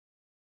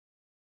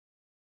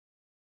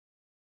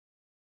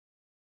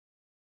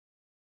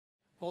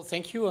Well,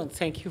 thank you, and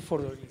thank you for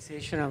the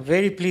organization. I'm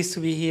very pleased to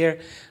be here,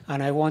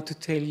 and I want to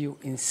tell you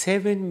in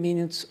 7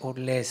 minutes or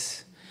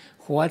less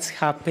what's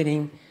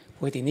happening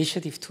with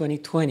Initiative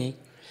 2020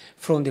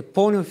 from the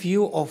point of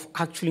view of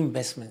actual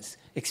investments,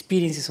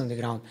 experiences on the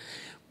ground.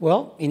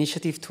 Well,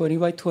 Initiative 20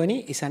 by 20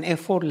 is an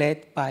effort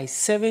led by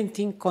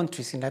 17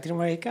 countries in Latin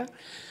America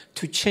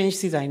to change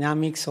the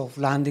dynamics of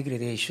land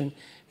degradation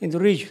in the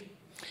region.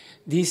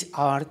 These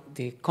are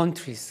the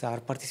countries that are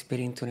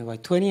participating in 20 by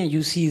 20, and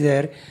you see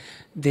there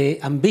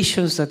the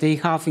ambitions that they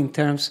have in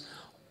terms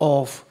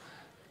of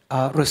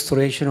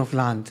restoration of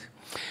land.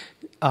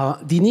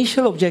 The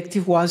initial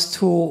objective was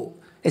to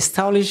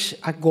establish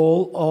a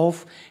goal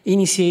of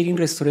initiating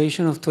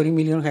restoration of 20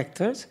 million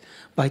hectares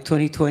by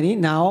 2020.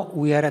 Now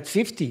we are at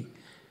 50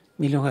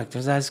 million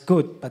hectares. That's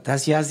good, but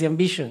that's just the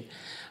ambition.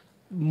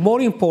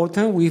 More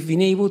important, we've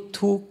been able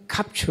to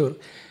capture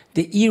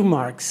the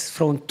earmarks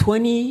from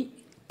 20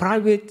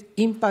 private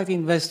impact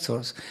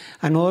investors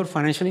and other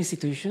financial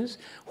institutions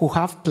who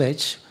have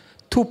pledged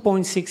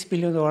 $2.6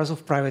 billion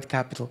of private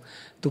capital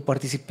to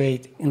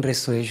participate in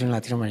restoration in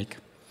Latin America.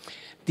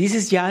 This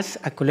is just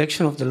a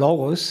collection of the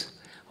logos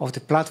of the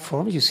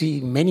platform. You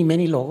see many,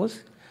 many logos.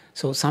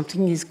 So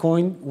something is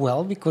going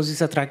well because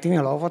it's attracting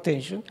a lot of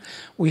attention.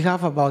 We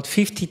have about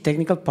 50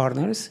 technical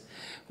partners.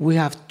 We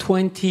have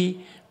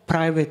 20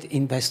 private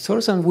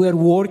investors, and we are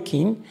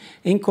working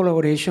in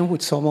collaboration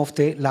with some of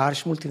the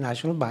large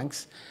multinational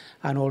banks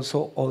and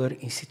also other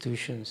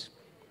institutions.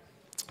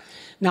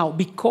 Now,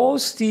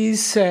 because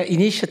this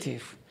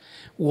initiative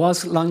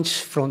was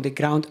launched from the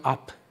ground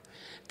up,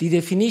 the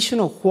definition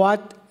of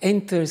what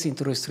enters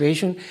into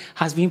restoration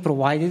has been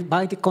provided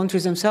by the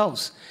countries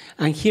themselves.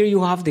 And here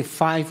you have the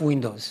 5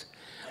 windows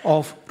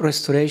of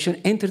restoration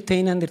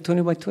entertained under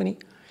 20 by 20.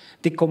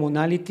 The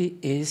commonality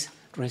is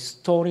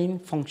restoring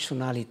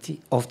functionality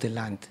of the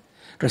land,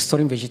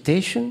 restoring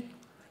vegetation,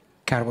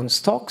 carbon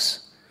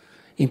stocks,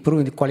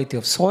 improving the quality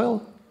of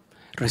soil,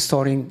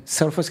 restoring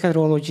surface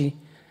hydrology,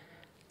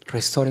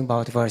 restoring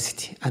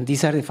biodiversity. And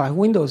these are the 5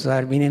 windows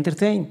that are being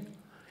entertained.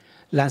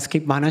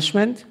 Landscape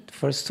management, the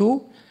first 2,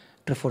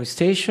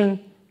 reforestation,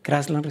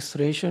 grassland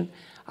restoration,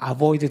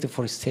 avoided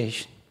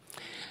deforestation.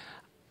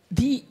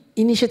 The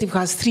initiative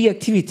has 3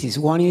 activities.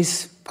 One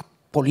is a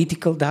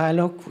political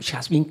dialogue, which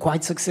has been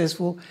quite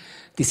successful.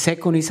 The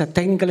second is a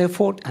technical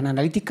effort, an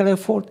analytical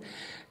effort.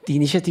 The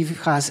initiative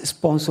has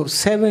sponsored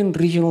 7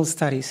 regional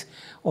studies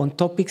on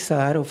topics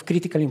that are of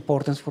critical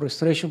importance for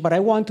restoration. But I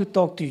want to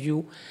talk to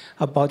you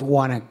about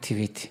one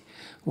activity,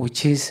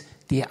 which is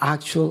the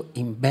actual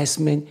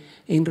investment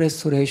in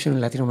restoration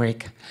in Latin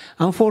America.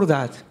 And for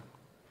that,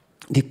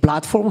 the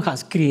platform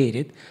has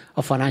created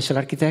a financial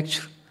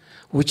architecture,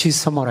 which is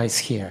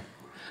summarized here.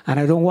 And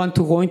I don't want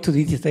to go into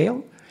the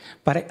detail,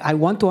 but I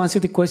want to answer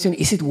the question,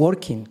 is it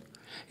working?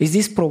 Is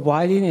this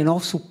providing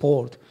enough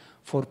support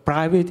for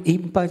private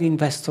impact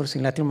investors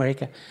in Latin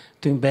America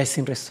to invest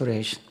in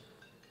restoration?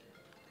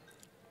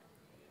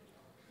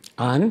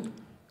 And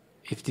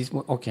if this,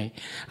 okay.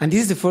 And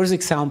this is the first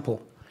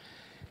example.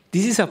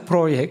 This is a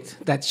project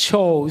that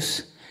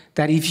shows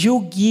that if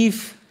you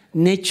give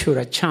nature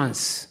a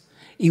chance,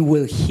 it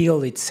will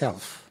heal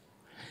itself.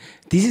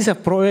 This is a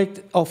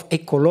project of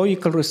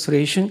ecological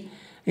restoration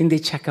in the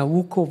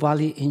Chacabuco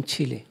Valley in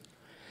Chile.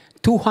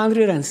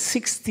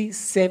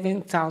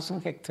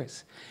 267,000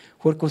 hectares,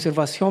 where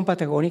Conservación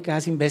Patagónica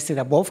has invested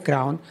above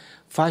ground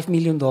 $5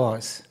 million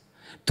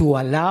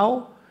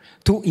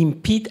to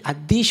impede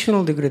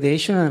additional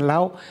degradation and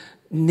allow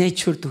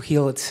nature to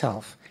heal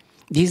itself.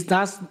 This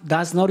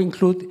does not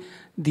include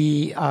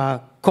the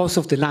cost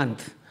of the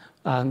land,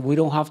 and we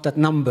don't have that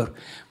number,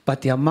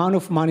 but the amount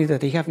of money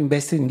that they have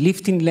invested in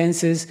lifting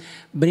lenses,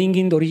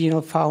 bringing the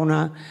original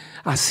fauna,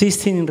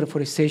 assisting in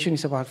reforestation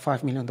is about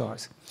 $5 million.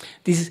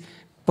 This is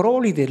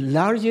probably the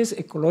largest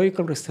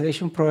ecological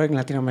restoration project in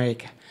Latin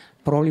America,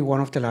 probably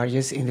one of the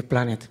largest in the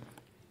planet.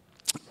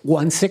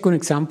 One second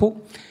example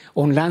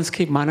on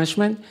landscape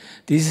management.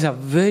 This is a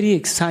very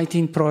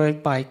exciting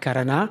project by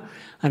Caraná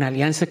and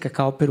Alianza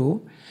Cacao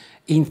Peru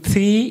in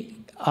 3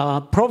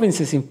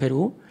 provinces in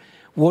Peru,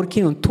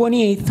 working on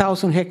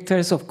 28,000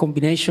 hectares of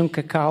combination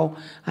cacao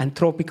and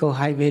tropical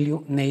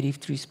high-value native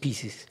tree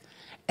species.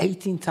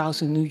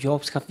 18,000 new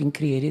jobs have been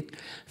created,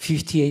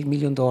 $58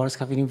 million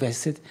have been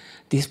invested.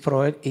 This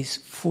project is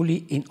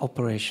fully in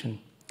operation.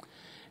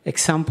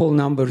 Example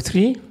number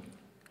 3.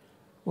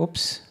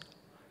 Oops.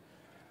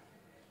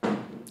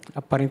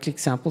 Apparently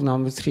example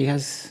number 3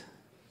 has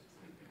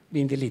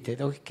been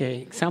deleted.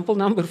 Okay, example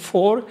number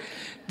 4.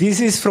 This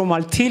is from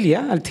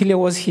Altilia. Altilia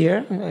was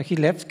here. He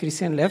left,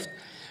 Christian left.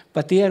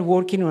 But they are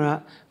working on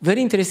a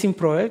very interesting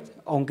project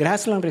on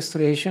grassland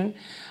restoration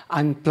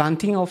and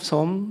planting of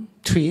some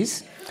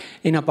trees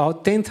in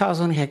about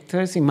 10,000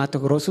 hectares in Mato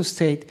Grosso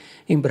state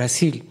in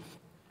Brazil.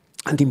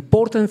 And the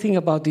important thing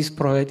about this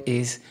project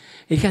is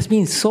it has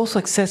been so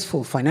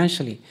successful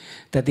financially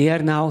that they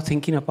are now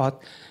thinking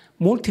about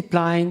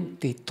multiplying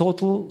the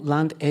total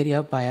land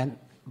area by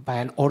by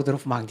an order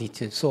of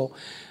magnitude. So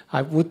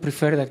I would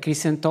prefer that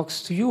Christian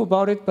talks to you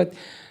about it, but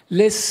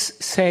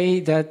let's say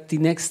that the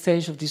next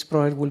stage of this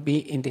project will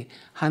be in the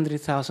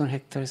 100,000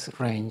 hectares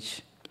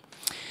range.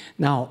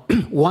 Now,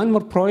 one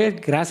more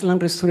project,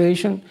 grassland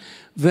restoration,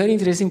 very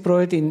interesting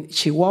project in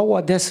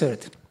Chihuahua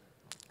Desert.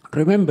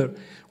 Remember,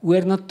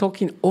 we're not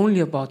talking only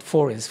about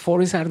forests.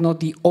 Forests are not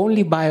the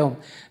only biome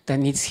that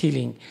needs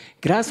healing.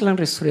 Grassland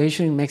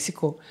restoration in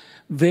Mexico,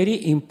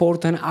 very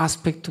important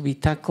aspect to be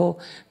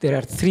tackled. There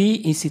are 3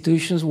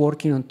 institutions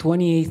working on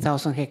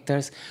 28,000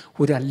 hectares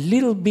with a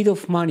little bit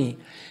of money,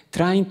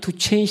 trying to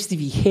change the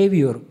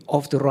behavior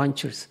of the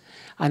ranchers,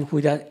 and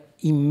with an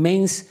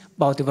immense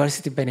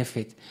biodiversity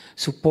benefit,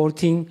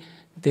 supporting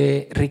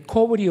the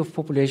recovery of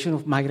population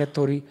of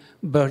migratory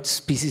bird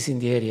species in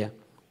the area.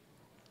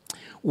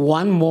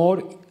 One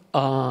more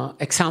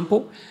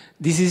example,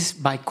 this is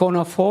by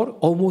CONAFOR,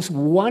 almost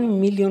 1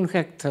 million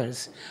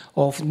hectares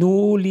of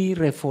newly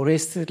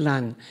reforested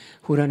land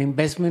with an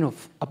investment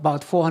of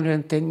about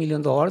 $410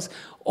 million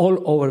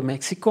all over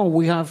Mexico.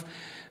 We have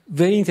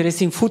very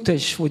interesting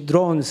footage with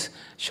drones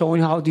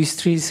showing how these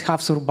trees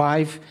have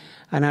survived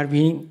and are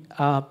being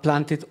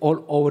planted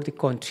all over the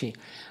country.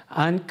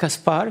 And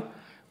Caspar,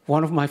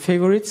 one of my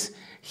favorites,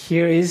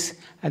 here is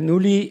a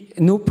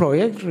new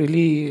project,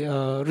 really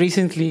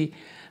recently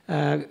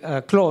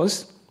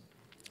closed,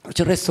 which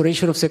is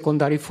restoration of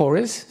secondary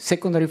forests.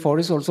 Secondary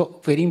forests also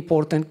a very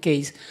important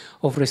case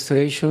of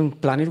restoration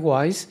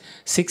planet-wise,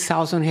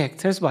 6,000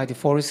 hectares by the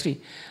Forestry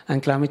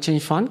and Climate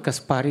Change Fund.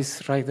 Caspar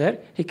is right there.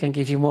 He can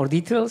give you more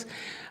details.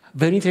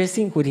 Very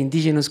interesting with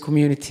indigenous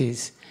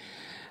communities.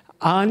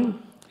 And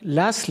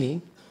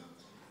lastly,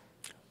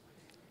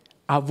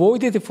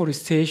 avoided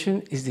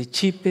deforestation is the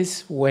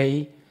cheapest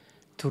way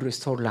to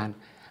restore land.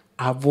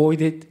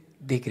 Avoided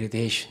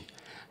degradation.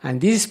 And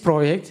this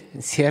project,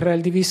 Sierra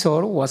El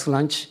Divisor, was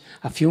launched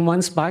a few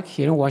months back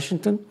here in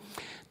Washington.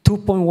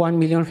 2.1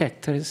 million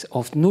hectares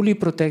of newly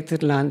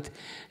protected land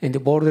in the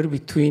border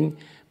between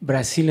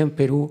Brazil and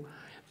Peru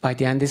by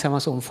the Andes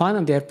Amazon Fund,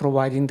 and they are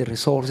providing the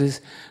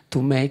resources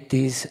to make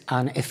this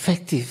an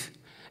effective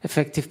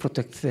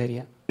protected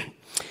area.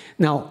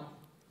 Now,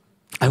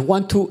 I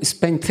want to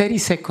spend 30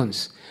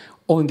 seconds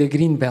on the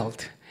Green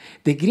Belt.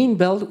 The Green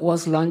Belt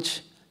was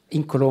launched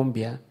in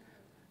Colombia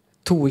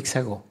 2 weeks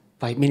ago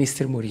by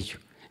Minister Murillo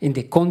in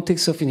the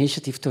context of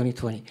Initiative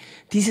 2020.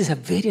 This is a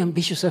very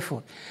ambitious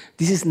effort.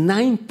 This is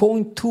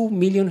 9.2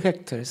 million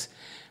hectares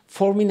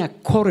forming a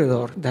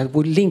corridor that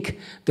will link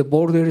the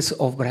borders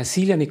of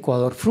Brazil and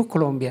Ecuador through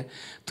Colombia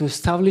to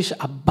establish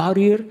a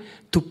barrier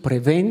to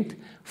prevent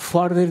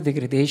further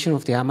degradation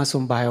of the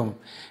Amazon biome.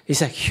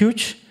 It's a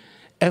huge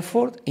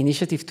effort.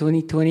 Initiative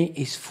 2020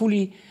 is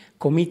fully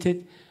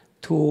committed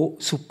to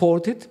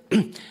support it,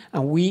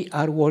 and we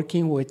are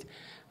working with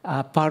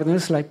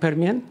partners like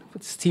Permian,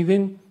 with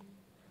Steven,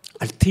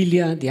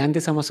 Altilia, the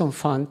Andes Amazon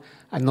Fund,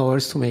 and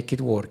others to make it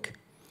work.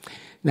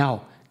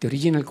 Now, the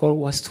original goal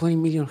was 20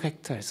 million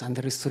hectares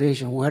under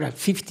restoration. We're at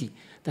 50.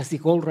 That's the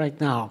goal right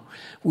now.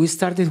 We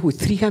started with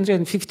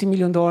 $350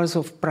 million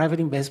of private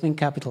investment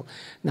capital.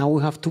 Now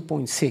we have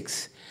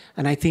 2.6.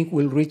 And I think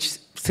we'll reach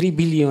 3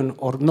 billion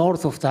or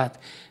north of that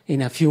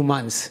in a few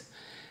months.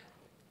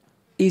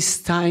 It's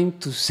time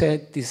to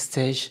set the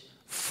stage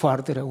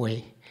farther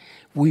away.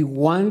 We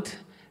want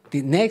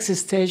the next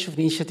stage of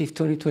the Initiative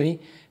 2020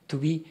 to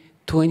be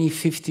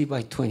 250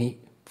 by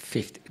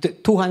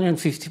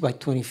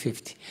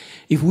 2050.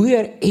 If we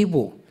are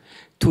able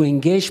to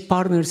engage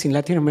partners in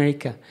Latin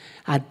America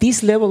at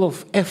this level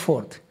of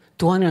effort,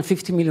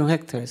 250 million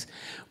hectares,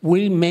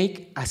 we'll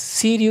make a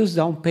serious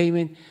down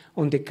payment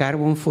on the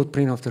carbon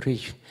footprint of the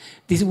region.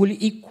 This will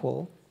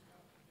equal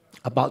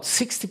about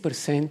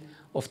 60%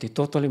 of the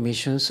total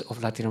emissions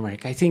of Latin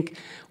America. I think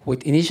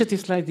with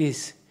initiatives like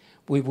this,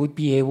 we would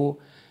be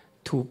able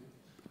to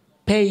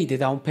pay the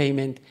down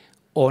payment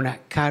on a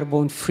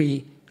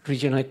carbon-free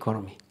regional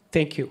economy.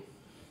 Thank you.